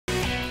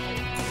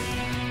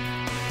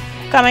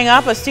Coming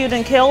up, a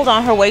student killed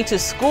on her way to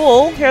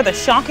school. Here are the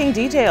shocking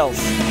details.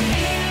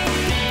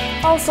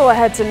 Also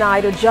ahead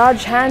tonight, a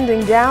judge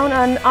handing down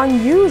an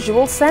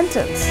unusual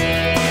sentence.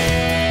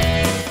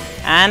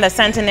 And a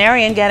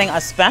centenarian getting a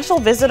special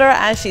visitor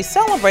as she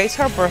celebrates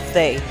her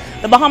birthday.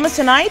 The Bahamas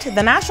Tonight,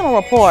 the National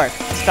Report,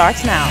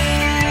 starts now.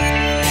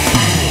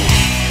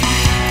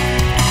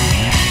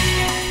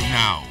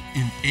 Now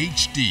in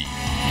HD.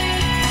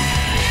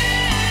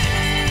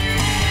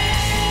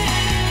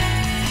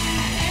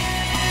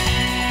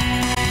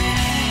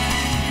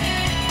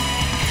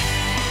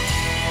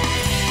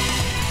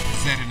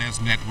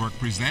 ZNS Network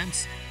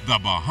presents The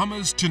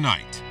Bahamas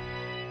Tonight.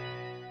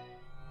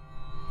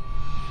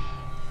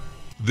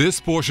 This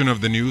portion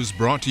of the news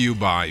brought to you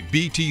by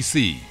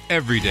BTC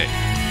Every Day.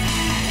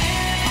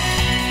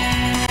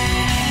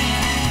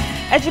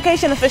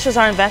 Education officials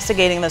are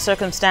investigating the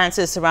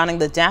circumstances surrounding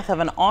the death of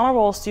an honor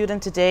roll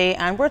student today,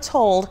 and we're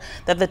told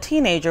that the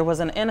teenager was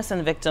an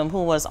innocent victim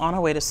who was on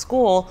her way to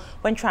school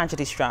when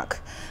tragedy struck.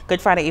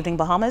 Good Friday evening,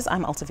 Bahamas.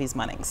 I'm Altaviz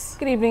Munnings.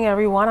 Good evening,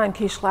 everyone. I'm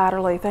Keish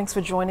Latterly. Thanks for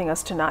joining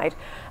us tonight.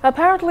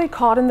 Apparently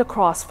caught in the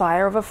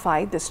crossfire of a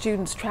fight, the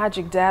student's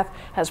tragic death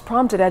has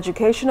prompted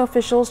education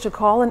officials to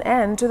call an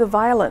end to the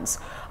violence.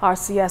 Our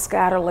CS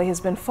Gatterly has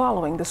been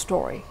following the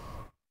story.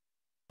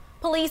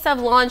 Police have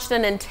launched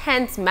an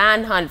intense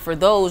manhunt for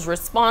those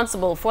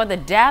responsible for the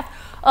death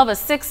of a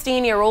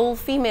 16-year-old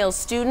female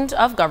student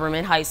of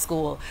Government High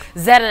School.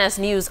 ZNS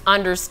News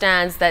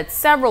understands that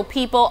several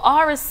people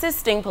are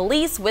assisting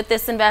police with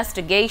this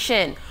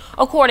investigation.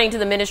 According to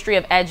the Ministry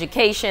of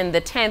Education, the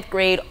 10th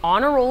grade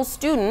honor roll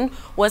student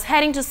was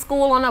heading to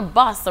school on a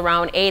bus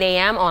around 8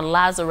 a.m. on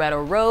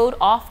Lazaretto Road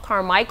off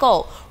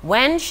Carmichael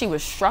when she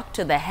was struck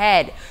to the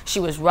head. She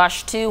was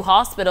rushed to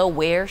hospital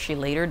where she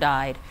later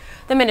died.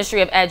 The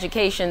Ministry of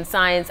Education,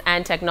 Science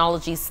and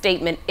Technology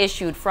statement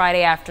issued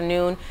Friday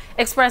afternoon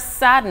expressed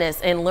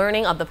sadness in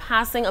learning of the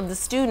passing of the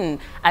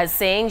student, as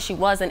saying she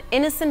was an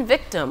innocent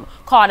victim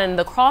caught in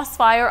the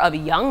crossfire of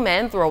young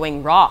men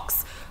throwing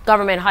rocks.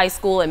 Government high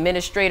school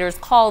administrators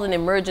called an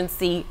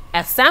emergency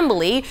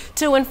assembly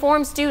to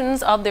inform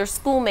students of their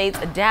schoolmates'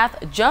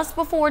 death just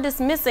before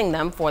dismissing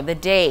them for the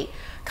day.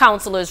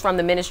 Counselors from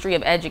the Ministry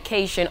of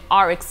Education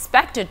are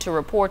expected to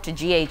report to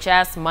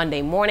GHS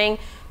Monday morning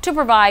to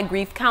provide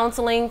grief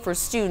counseling for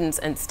students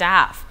and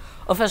staff.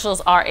 Officials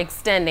are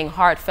extending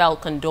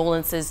heartfelt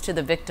condolences to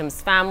the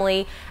victim's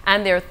family,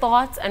 and their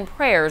thoughts and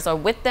prayers are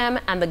with them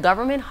and the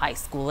Government High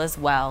School as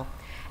well.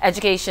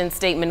 Education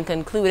statement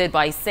concluded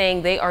by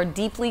saying they are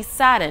deeply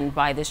saddened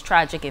by this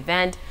tragic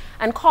event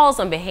and calls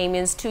on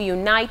Bahamians to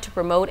unite to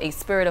promote a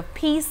spirit of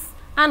peace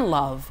and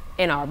love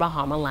in our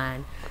Bahama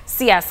land.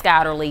 CS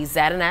Gatterly,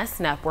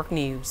 ZNS Network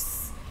News.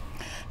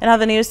 In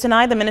other news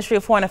tonight, the Ministry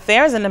of Foreign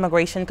Affairs and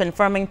Immigration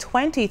confirming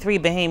 23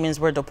 Bahamians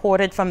were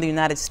deported from the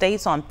United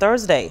States on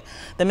Thursday.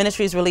 The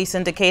ministry's release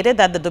indicated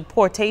that the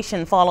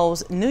deportation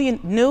follows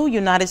new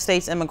United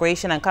States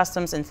Immigration and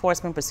Customs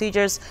Enforcement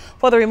procedures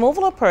for the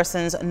removal of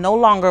persons no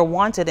longer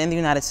wanted in the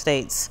United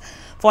States.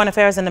 Foreign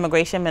Affairs and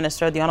Immigration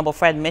Minister, the Honorable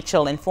Fred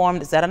Mitchell,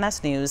 informed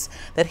ZNS News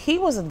that he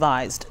was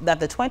advised that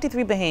the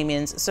 23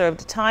 Bahamians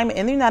served time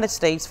in the United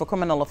States for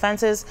criminal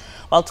offenses,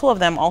 while 2 of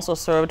them also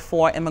served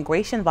for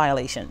immigration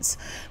violations.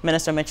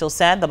 Minister Mitchell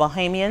said the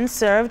Bahamians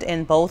served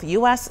in both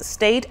U.S.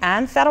 state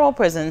and federal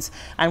prisons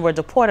and were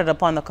deported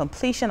upon the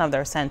completion of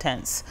their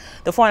sentence.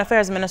 The Foreign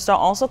Affairs Minister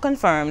also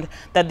confirmed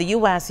that the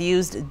U.S.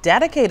 used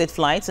dedicated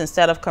flights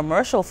instead of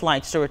commercial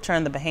flights to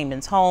return the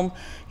Bahamians home.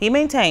 He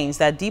maintains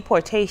that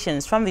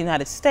deportations from the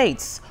United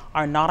States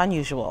are not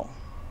unusual.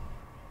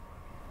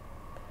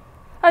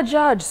 A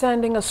judge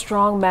sending a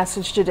strong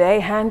message today,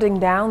 handing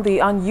down the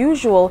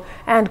unusual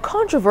and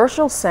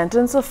controversial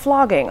sentence of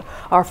flogging.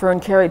 Our Fern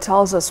Carey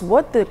tells us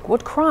what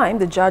crime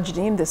the judge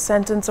deemed the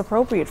sentence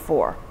appropriate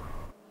for.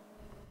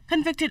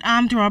 Convicted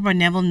armed robber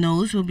Neville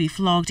Knowles will be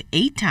flogged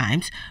 8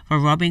 times for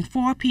robbing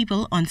 4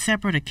 people on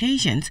separate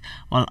occasions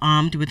while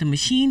armed with a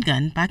machine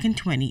gun back in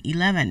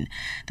 2011.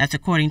 That's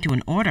according to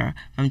an order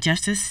from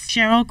Justice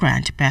Cheryl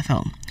Grant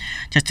Bethel.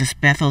 Justice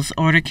Bethel's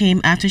order came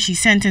after she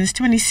sentenced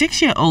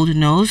 26-year-old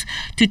Knowles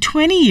to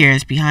 20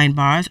 years behind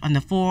bars on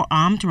the 4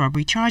 armed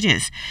robbery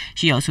charges.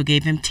 She also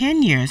gave him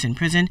 10 years in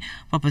prison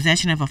for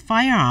possession of a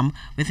firearm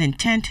with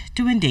intent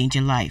to endanger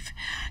life.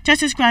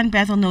 Justice Grant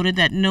Bethel noted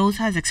that Knowles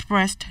has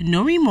expressed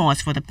no remorse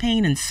for the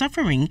pain and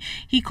suffering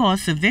he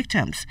caused the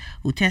victims,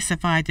 who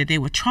testified that they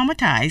were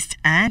traumatized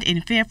and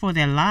in fear for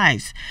their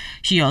lives.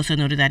 She also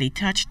noted that he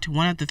touched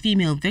one of the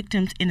female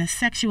victims in a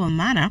sexual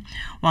manner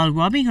while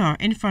robbing her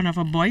in front of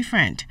her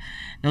boyfriend.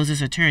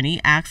 Knowles'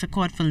 attorney asked the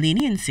court for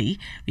leniency,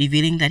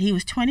 revealing that he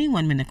was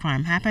 21 when the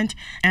crime happened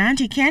and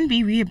he can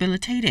be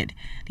rehabilitated.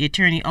 The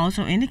attorney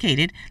also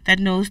indicated that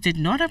Knowles did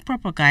not have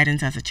proper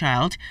guidance as a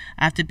child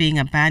after being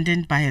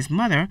abandoned by his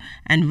mother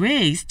and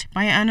raised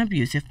by an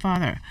abusive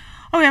father.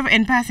 However,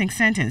 in passing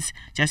sentence,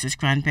 Justice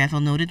Grant Bethel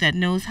noted that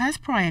Knowles has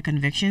prior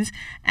convictions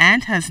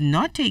and has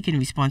not taken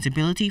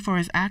responsibility for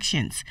his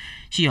actions.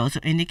 She also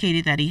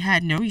indicated that he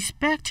had no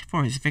respect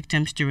for his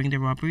victims during the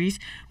robberies,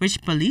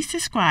 which police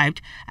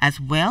described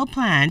as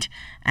well-planned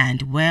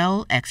and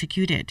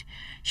well-executed.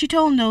 She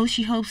told Knowles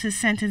she hopes his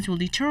sentence will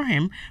deter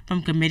him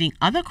from committing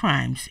other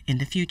crimes in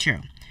the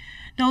future.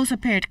 Knowles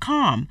appeared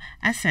calm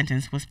as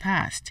sentence was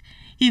passed.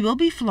 He will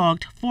be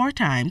flogged 4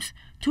 times,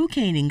 2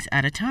 canings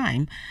at a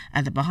time,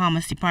 at the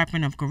Bahamas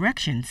Department of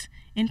Corrections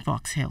in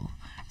Fox Hill.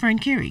 Fern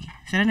Carey,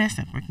 ZNS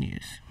Network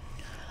News.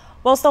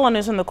 Well, still on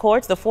news from the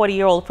courts, the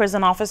 40-year-old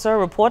prison officer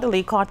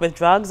reportedly caught with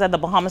drugs at the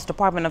Bahamas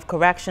Department of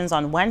Corrections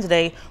on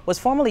Wednesday was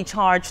formally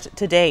charged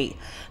today.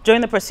 During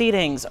the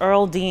proceedings,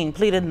 Earl Dean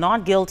pleaded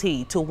not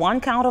guilty to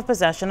 1 count of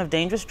possession of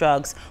dangerous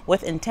drugs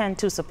with intent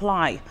to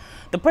supply.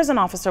 The prison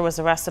officer was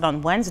arrested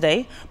on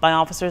Wednesday by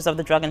officers of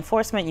the Drug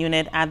Enforcement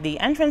Unit at the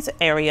entrance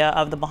area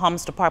of the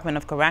Bahamas Department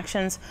of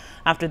Corrections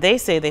after they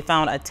say they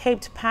found a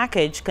taped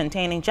package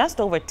containing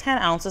just over 10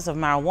 ounces of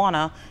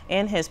marijuana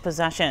in his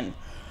possession.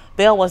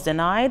 Bail was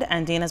denied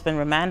and Dean has been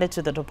remanded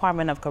to the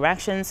Department of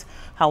Corrections.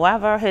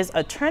 However, his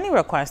attorney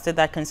requested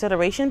that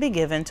consideration be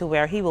given to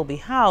where he will be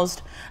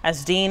housed,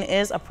 as Dean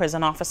is a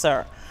prison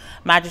officer.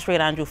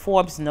 Magistrate Andrew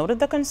Forbes noted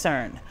the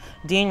concern.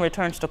 Dean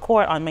returns to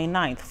court on May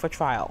 9th for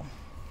trial.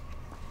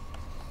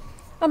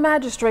 A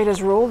magistrate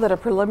has ruled that a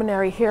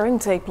preliminary hearing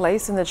take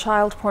place in the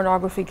child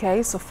pornography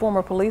case of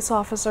former police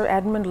officer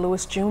Edmund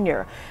Lewis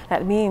Jr.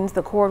 That means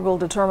the court will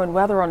determine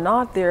whether or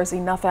not there's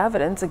enough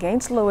evidence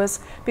against Lewis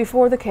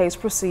before the case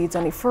proceeds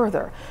any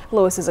further.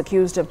 Lewis is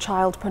accused of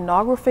child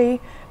pornography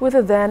with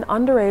a then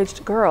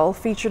underage girl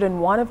featured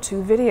in one of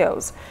 2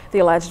 videos. The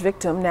alleged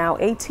victim, now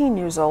 18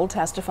 years old,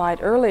 testified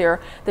earlier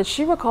that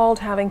she recalled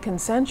having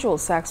consensual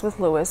sex with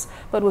Lewis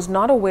but was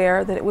not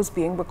aware that it was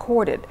being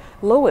recorded.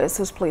 Lewis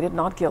has pleaded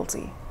not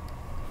guilty.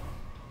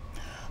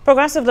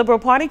 Progressive Liberal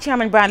Party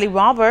Chairman Bradley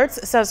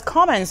Roberts says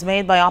comments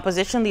made by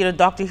opposition leader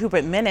Dr.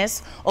 Hubert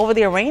Minnis over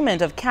the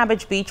arraignment of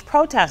Cabbage Beach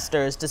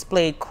protesters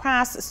displayed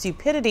crass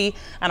stupidity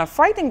and a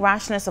frightening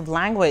rashness of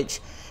language.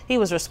 He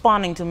was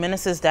responding to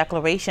Minnis's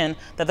declaration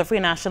that the Free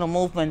National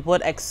Movement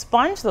would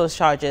expunge those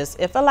charges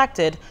if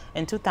elected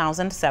in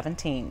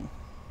 2017.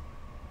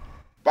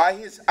 By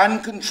his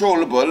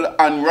uncontrollable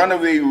and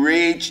runaway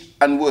rage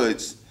and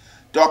words,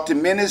 Dr.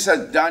 Minnis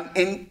has done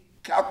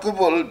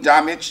incalculable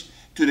damage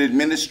to the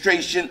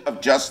administration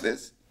of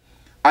justice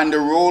and the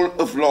rule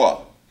of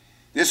law.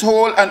 This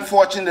whole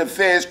unfortunate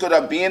affairs could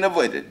have been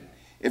avoided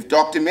if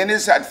Dr.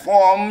 Minnis had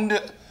formed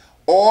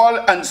all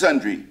and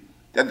sundry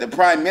that the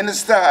Prime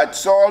Minister had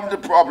solved the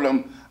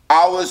problem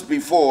hours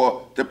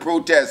before the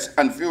protests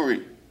and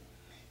fury.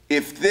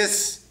 If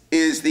this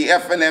is the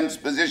FNM's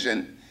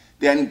position,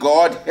 then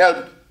God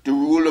help the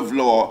rule of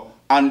law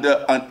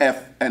under an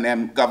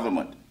FNM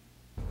government.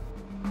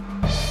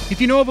 If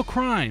you know of a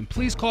crime,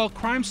 please call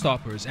Crime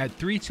Stoppers at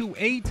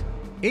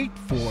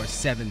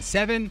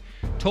 328-8477,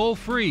 toll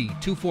free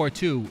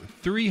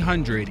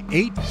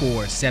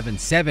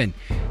 242-300-8477.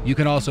 You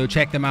can also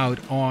check them out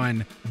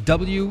on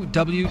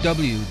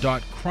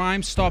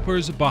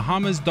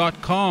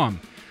www.crimestoppersbahamas.com.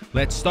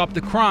 Let's stop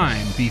the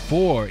crime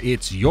before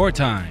it's your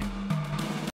time.